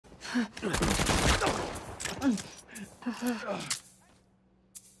So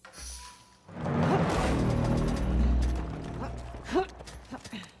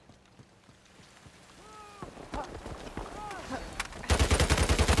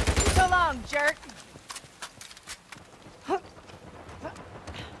long, jerk.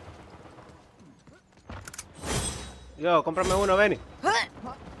 Yo, cómprame uno, Benny.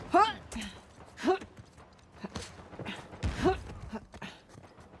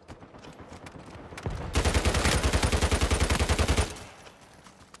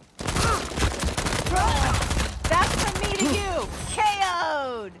 That's from me to you.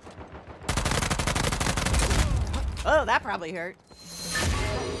 KO'd. Oh, that probably hurt.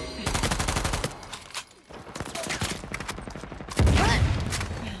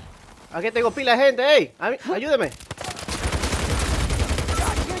 Aquí tengo pila de gente, ey. Ayúdeme.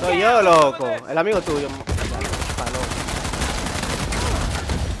 Soy yo, loco. El amigo tuyo.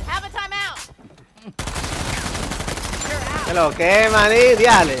 Have a timeout. Que lo que, maní,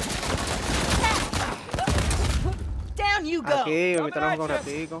 diale. Down you go. Aquí, me tenemos un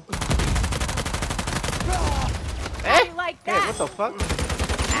ratico. Like ¿Qué? that, What the fuck?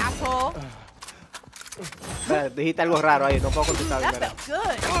 asshole. Espera, dijiste algo raro ahí, no puedo contestar. That Mira. felt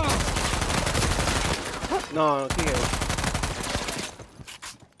good. No, sigue.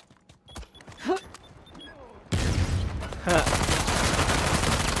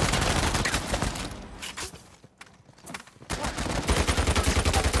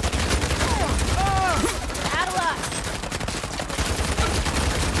 Battle up.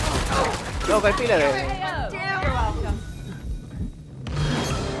 Loco, hay pila de... You're welcome.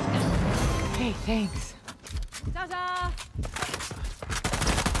 Hey, thanks. Ta-da!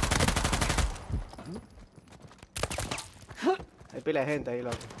 Hay pila de gente ahí,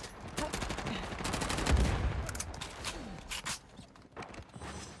 loco.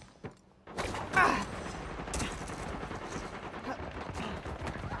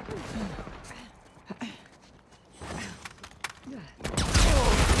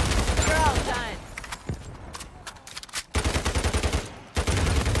 You're all done.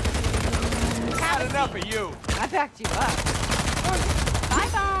 Not enough of you. I backed you up.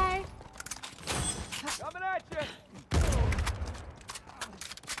 Bye-bye. Coming at you.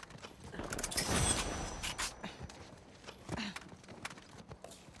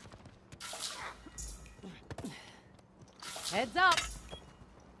 Heads up.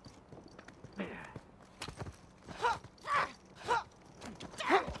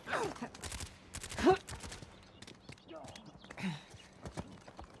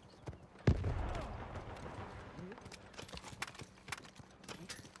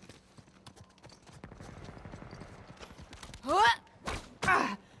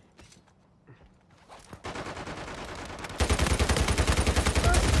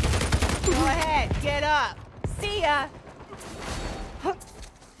 Go ahead, get up. See ya.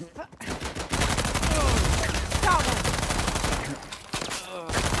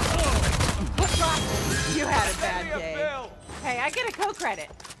 You had a bad day. Hey, I get a co-credit.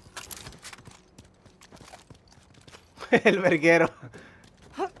 El verguero.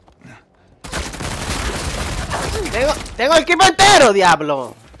 Tengo el equipo entero,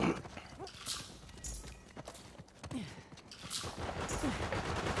 diablo.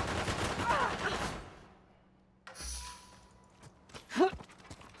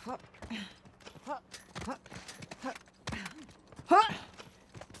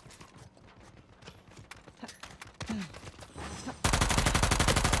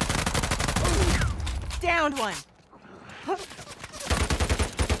 Downed one.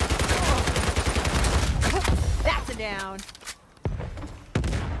 That's a down.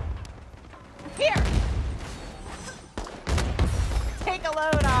 Here. Take a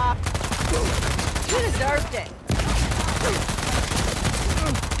load off. You deserved it.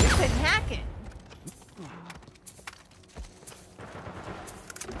 You've been hacking.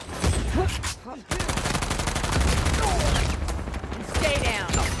 Stay down.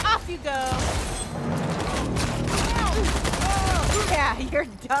 Off you go. Yeah, you're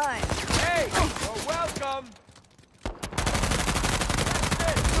done. Hey, you're welcome.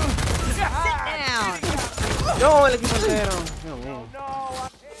 Sit down. No, el equipo entero. Dios mío. No.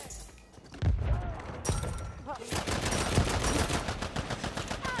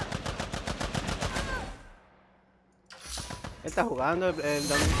 Él está jugando, Él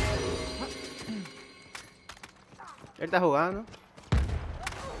está jugando.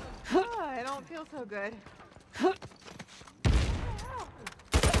 I don't feel so good.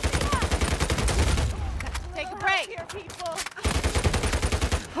 Take a break here, people.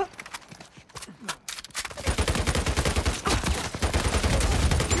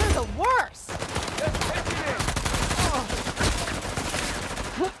 You're the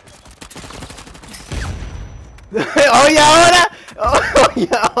Oye, ahora. Oye,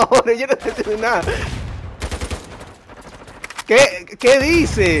 ahora. Yo no estoy haciendo nada. ¿Qué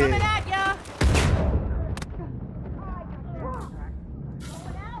dice? Coming at ya.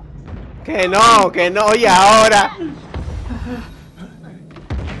 Que no. Oye, ahora.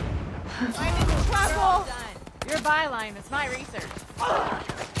 I'm in trouble. Your byline is my research.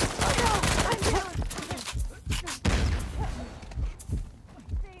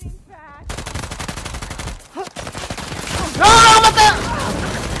 ¡No, no, mate!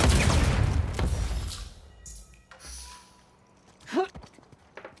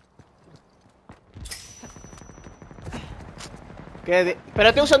 Pero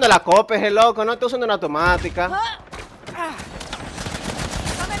estoy usando la Copperhead, loco, no estoy usando una automática. Coming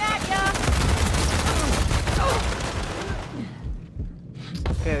at ya.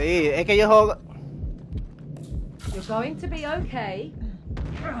 ¿Qué di? Es que yo juego... You're going to be okay.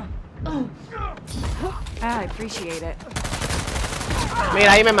 I appreciate it.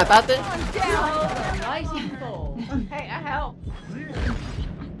 Mira, ahí me mataste. Nice and full. Hey, I help.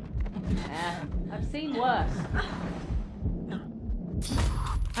 I've seen worse.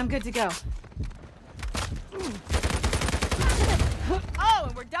 I'm good to go. Oh,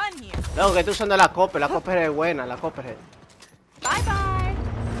 and we're done here. Loco, que estoy usando la Copperhead es buena, la Copperhead. Bye bye.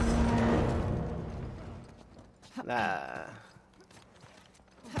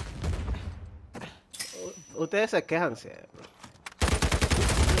 Ustedes se quejan siempre.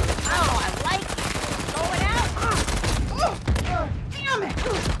 Oh, I like it. Going out. Damn it.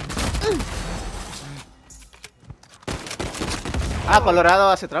 Ah, Colorado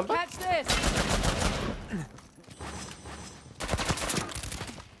hace trampa. Catch this.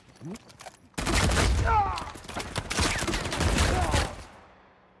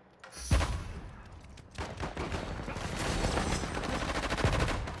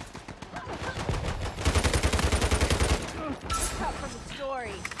 Cut from the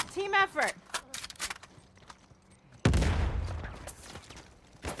story. Team effort.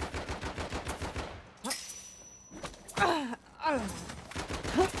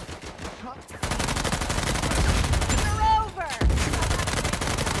 You're over.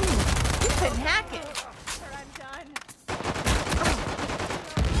 You couldn't hack it. I'm done.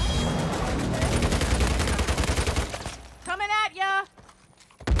 Coming at ya.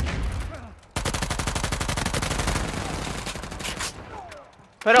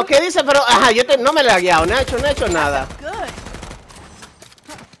 Pero ¿qué dice? Pero, ajá, no me la he guiado, no he hecho nada. Good.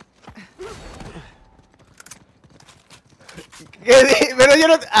 Pero yo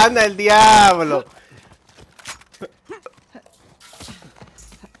no... Anda, el diablo.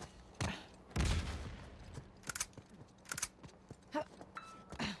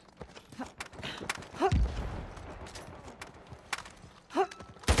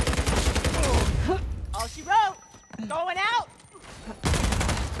 All she wrote. Going out.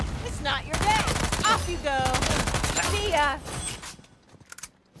 It's not your day. Off you go. See ya.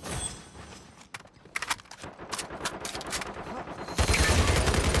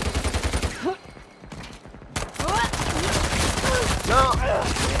 No.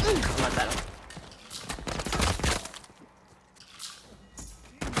 Mataron.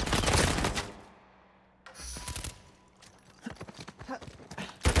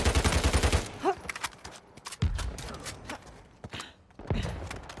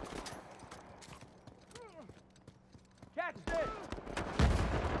 Catch this.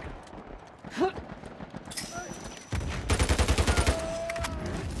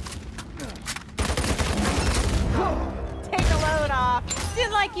 Take the load off.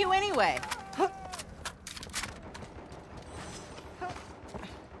 Didn't like you anyway.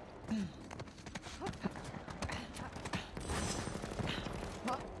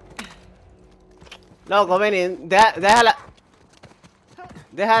 Loco, vení, déjala.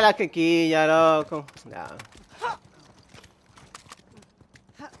 Déjala que quilla, loco. Ya.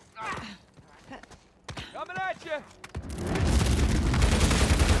 Coming at you.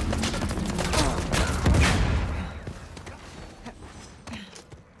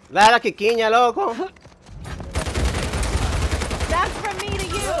 Déjala que quiña, loco. That's from me to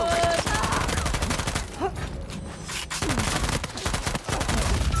you.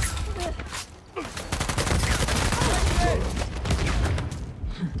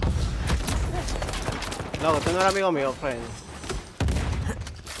 Loco, tú no eres amigo mío, friend.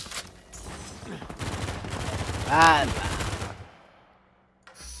 Ah,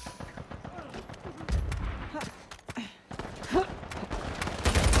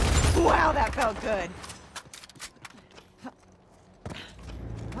 Wow, that felt good.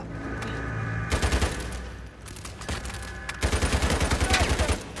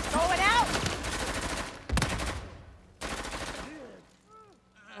 Going out.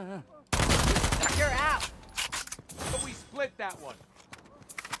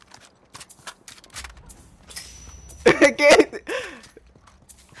 ¿Qué?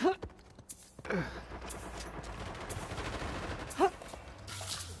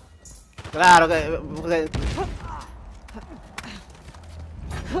 Claro que...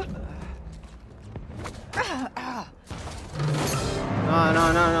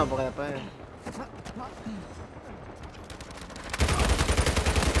 No, porque después...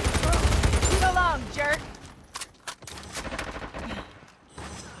 Move along, jerk.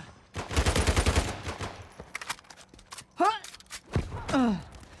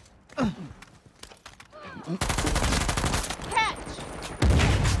 Catch.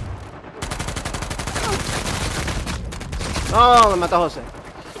 No, me mató José.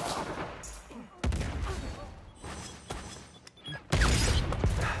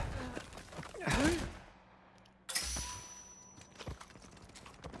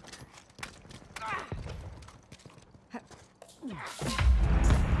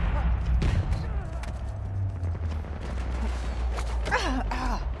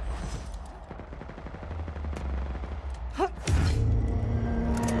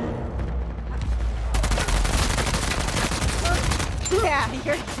 Yeah,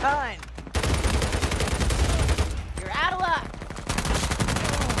 you're done. You're out of luck.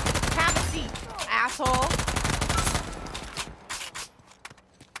 Have a seat, asshole.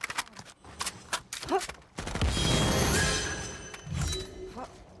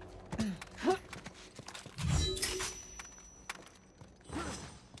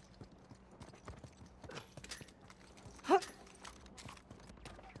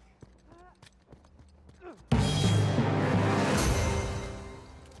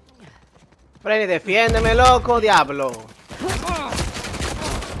 Freddy, defiéndeme, loco, diablo.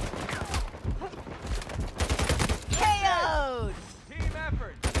 KO'd. Team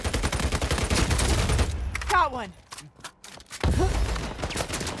effort. Got one.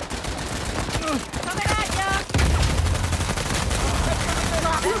 Coming at ya.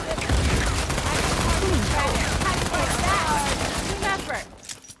 Team effort.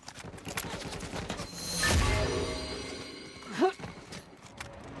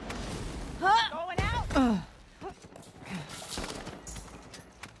 Going out.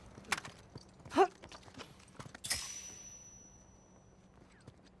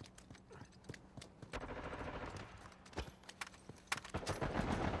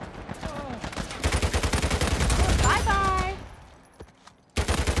 Bye-bye.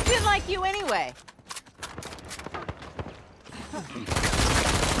 Didn't like you anyway.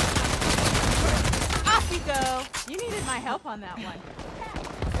 Off you go. You needed my help on that one.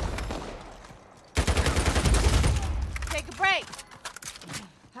 Take a break.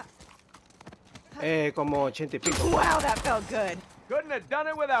 Como 80 y pico. Wow, that felt good. Couldn't have done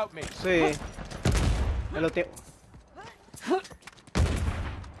it without me. Sí. Me lo tengo.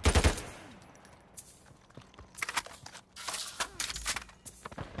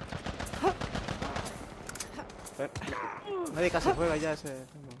 Nadie casi juega ya ese.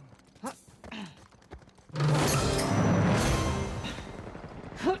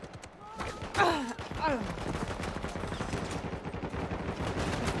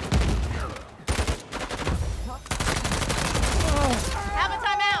 Have a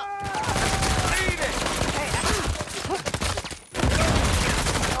timeout. Lead it.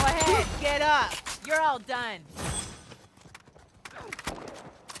 Go ahead, get up. You're all done.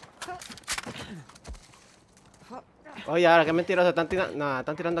 Oye, ahora que mentiroso, están tirando. No,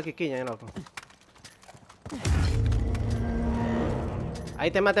 están tirando quiquiña, loco.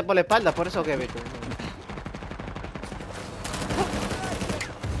 Ahí te maté por la espalda, por eso que viste.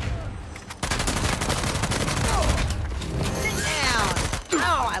 Sit down.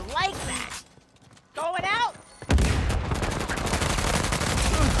 Oh, I like that. Going out.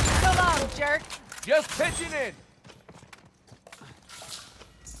 So long, jerk. Just pitching in.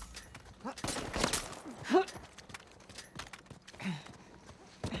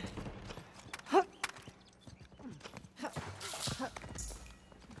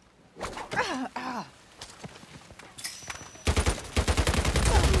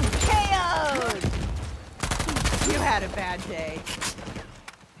 KO'd. You had a bad day.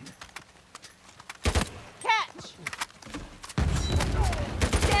 Catch.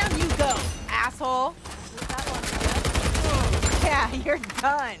 Down you go, asshole. Yeah, you're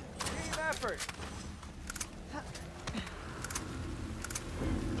done. Team effort.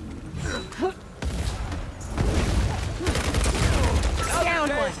 Down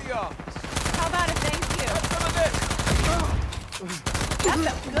one. Daisy off. How about a thank you? Some of this. That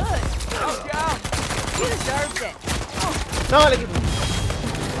felt good. Help you out. You deserved it. No, el equipo.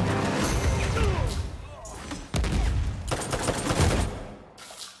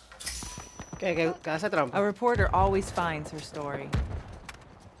 ¿Qué hace trampa? A reporter always finds her story.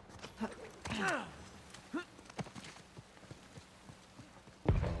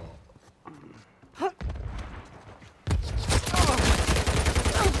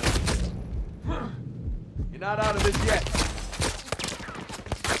 You're not out of this yet.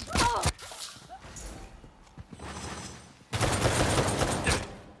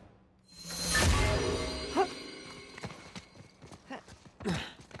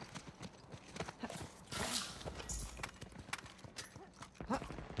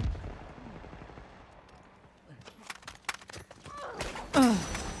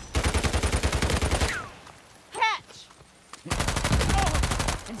 Catch!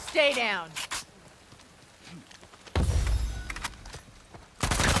 And stay down.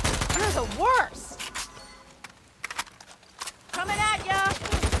 You're the worst! Coming at ya!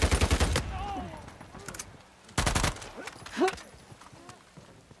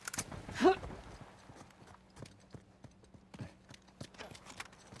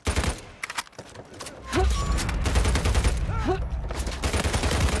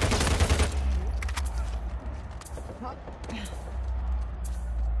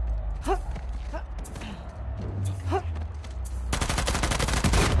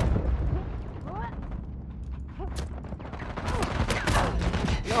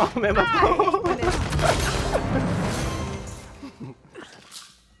 No, me mató.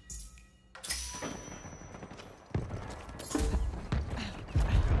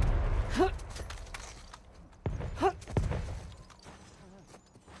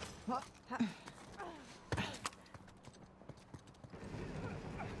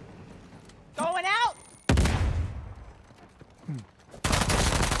 Going out!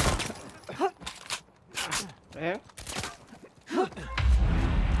 ¿Eh?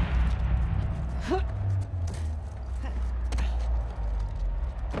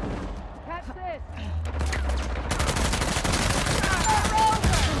 Catch this!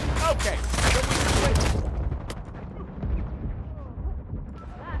 Okay. Then we can switch.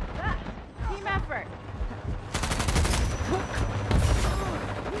 Team effort!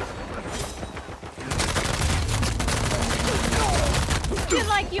 Didn't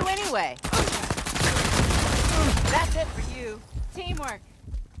like you anyway. That's it for you. Teamwork.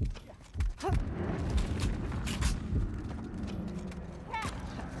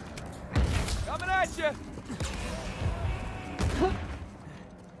 Coming at you.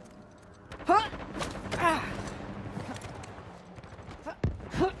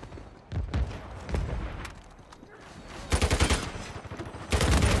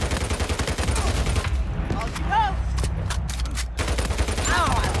 All you go.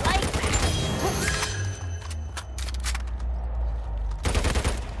 Oh, I like that.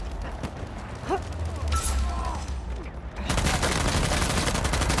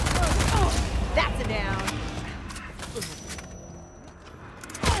 That's a down.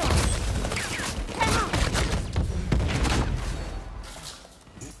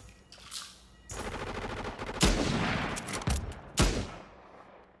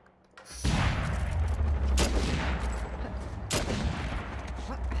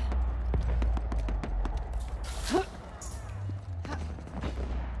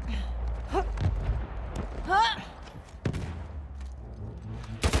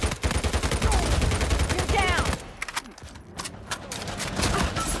 You're down.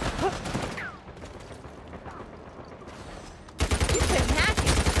 You've been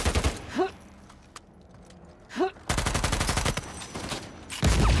hacking.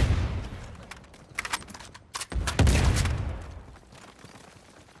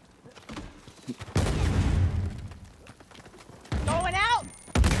 Going out.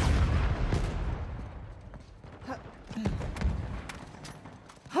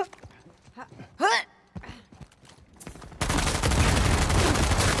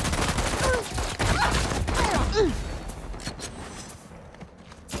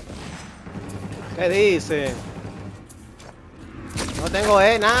 ¿Qué dice? No tengo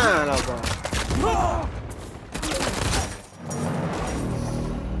nada, loco.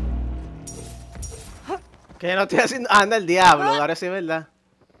 Que no estoy haciendo. Anda el diablo, ahora sí es verdad.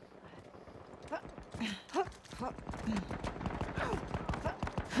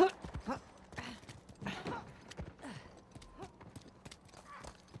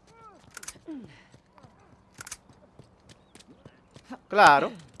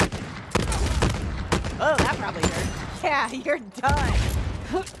 Claro. Oh, that probably hurt. Yeah, you're done.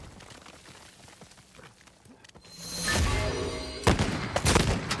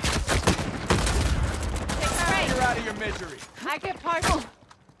 Take right. You're out of your misery. I get partial.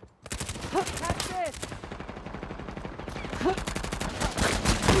 Catch this. You're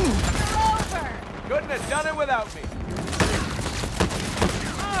over. Couldn't have done it without me.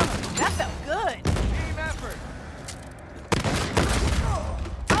 That felt good. Team effort. Oh!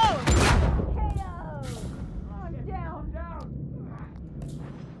 KO! I'm down.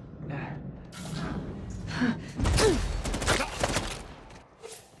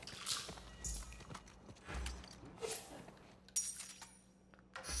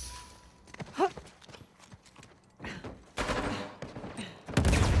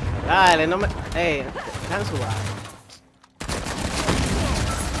 Dale, no me... Ey, dejan suave.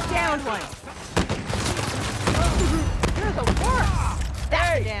 Down one. You're the worst.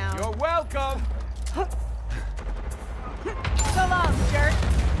 That's Hey, down. you're welcome. So long, jerk.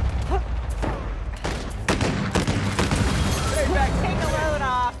 Stay back. Take the load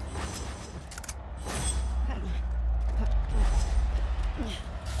off.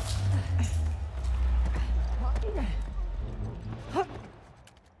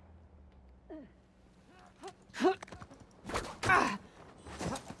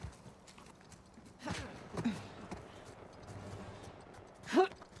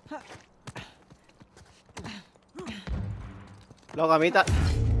 Loco, a mí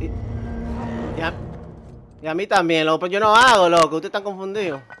y a mí también, loco, pero yo no hago, loco. Ustedes están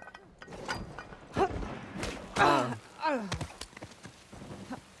confundidos. Ah.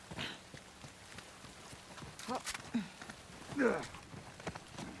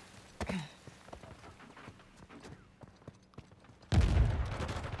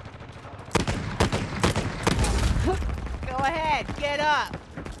 Go ahead, get up.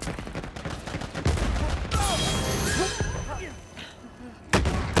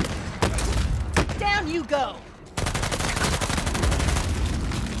 Down you go.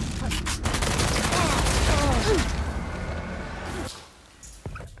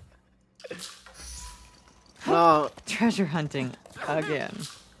 No, Treasure hunting again.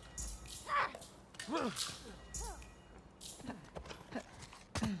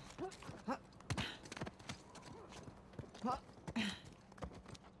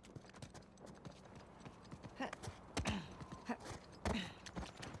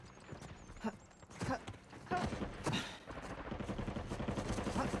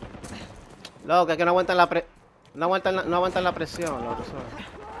 loco, es que no aguantan no aguantan la presión, loco. ¿Sabes?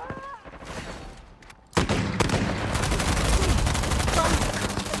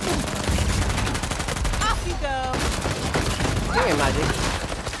 Off you go. ¿Quién es Magic?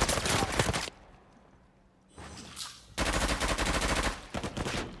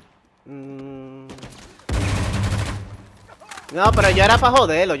 No, pero yo era para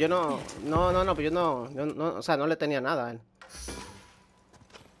joderlo, yo no, pues yo no, o sea, no le tenía nada a él.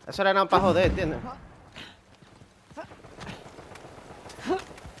 Eso era nada para joder, ¿entiendes?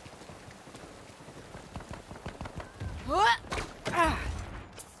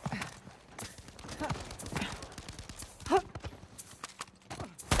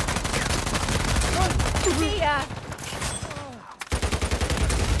 See ya.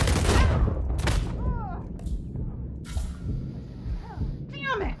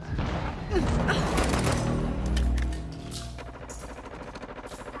 Damn it.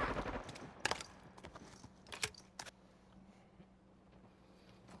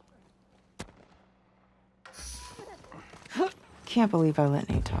 Can't believe I let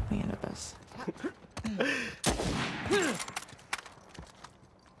Nate talk me into this.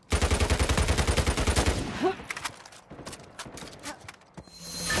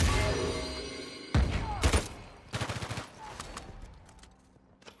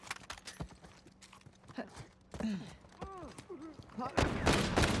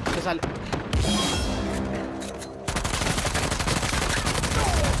 ¿Qué sale?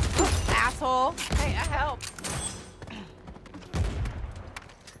 Asshole. Hey, I help.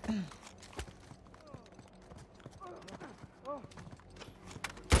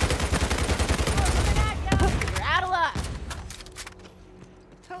 You're out of luck.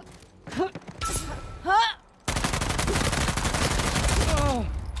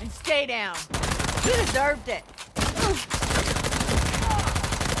 And stay down. You deserved it.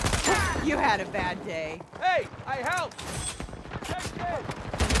 You had a bad day. Hey, I helped. Check in.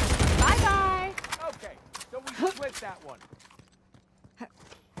 Bye-bye. Okay, so we split that one.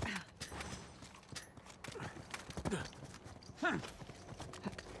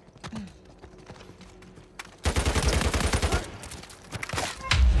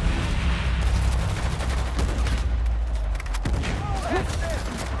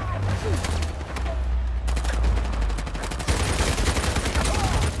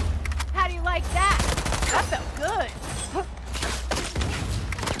 How do you like that? That felt good.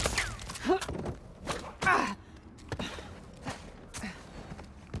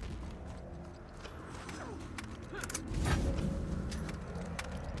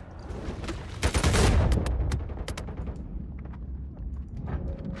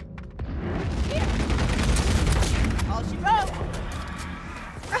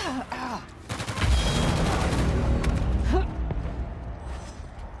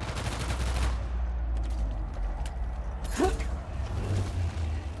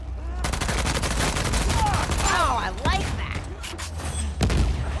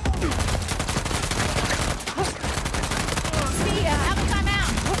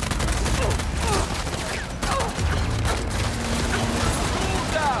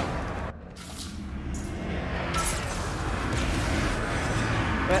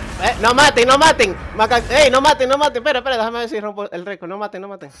 No maten, no maten. Ey, no maten, no maten. Espera, espera, déjame ver si rompo el récord. No maten, no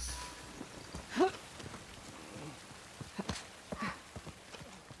maten.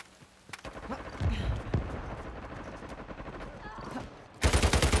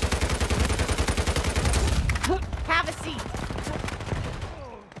 Have a seat.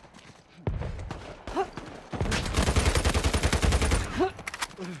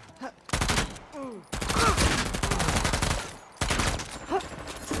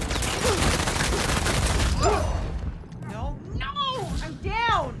 No, no! I'm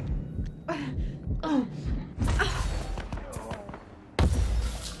down!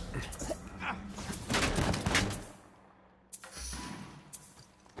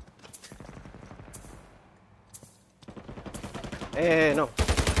 No.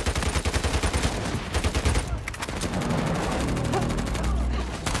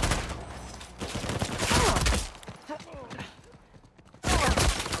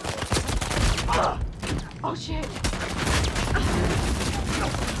 Oh shit!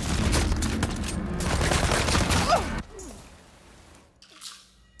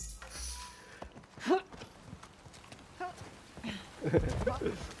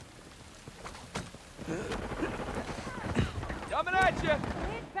 Coming at you.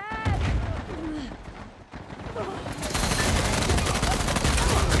 Hit bad!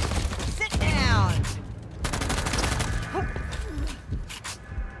 Sit down!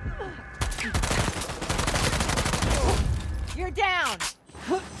 You're down!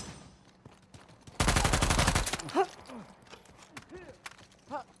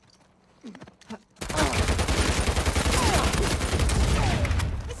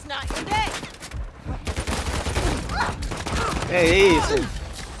 It's not your day! ¿Qué hice?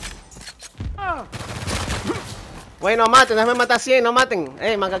 Güey, no maten, déjame matar 100, no maten.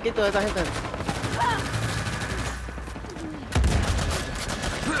 Macaquito de esta gente.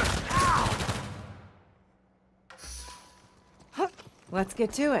 Let's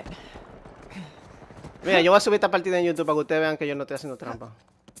get to it. Mira, yo voy a subir esta partida en YouTube para que ustedes vean que yo no estoy haciendo trampa.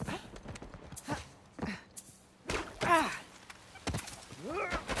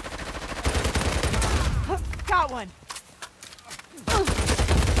 Got one!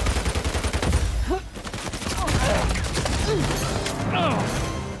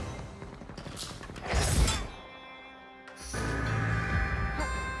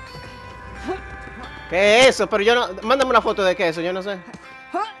 ¿Qué es eso? Pero yo no... Mándame una foto de qué es eso, yo no sé.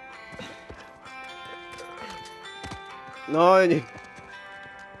 No, oye.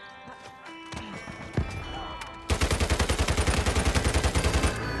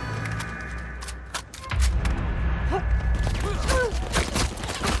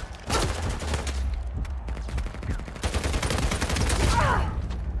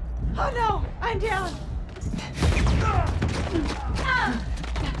 Oh no! I'm down!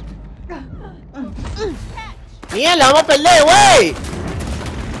 ¡Mierda, vamos a perder, güey!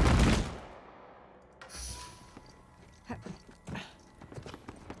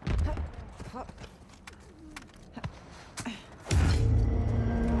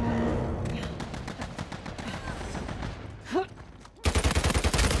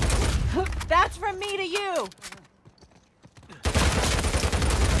 That's from me to you!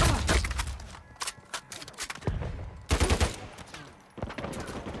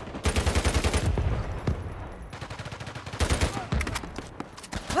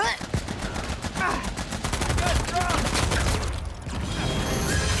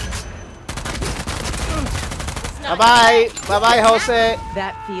 Bye-bye. Bye-bye, Jose.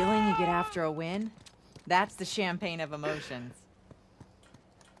 That feeling you get after a win? That's the champagne of emotions.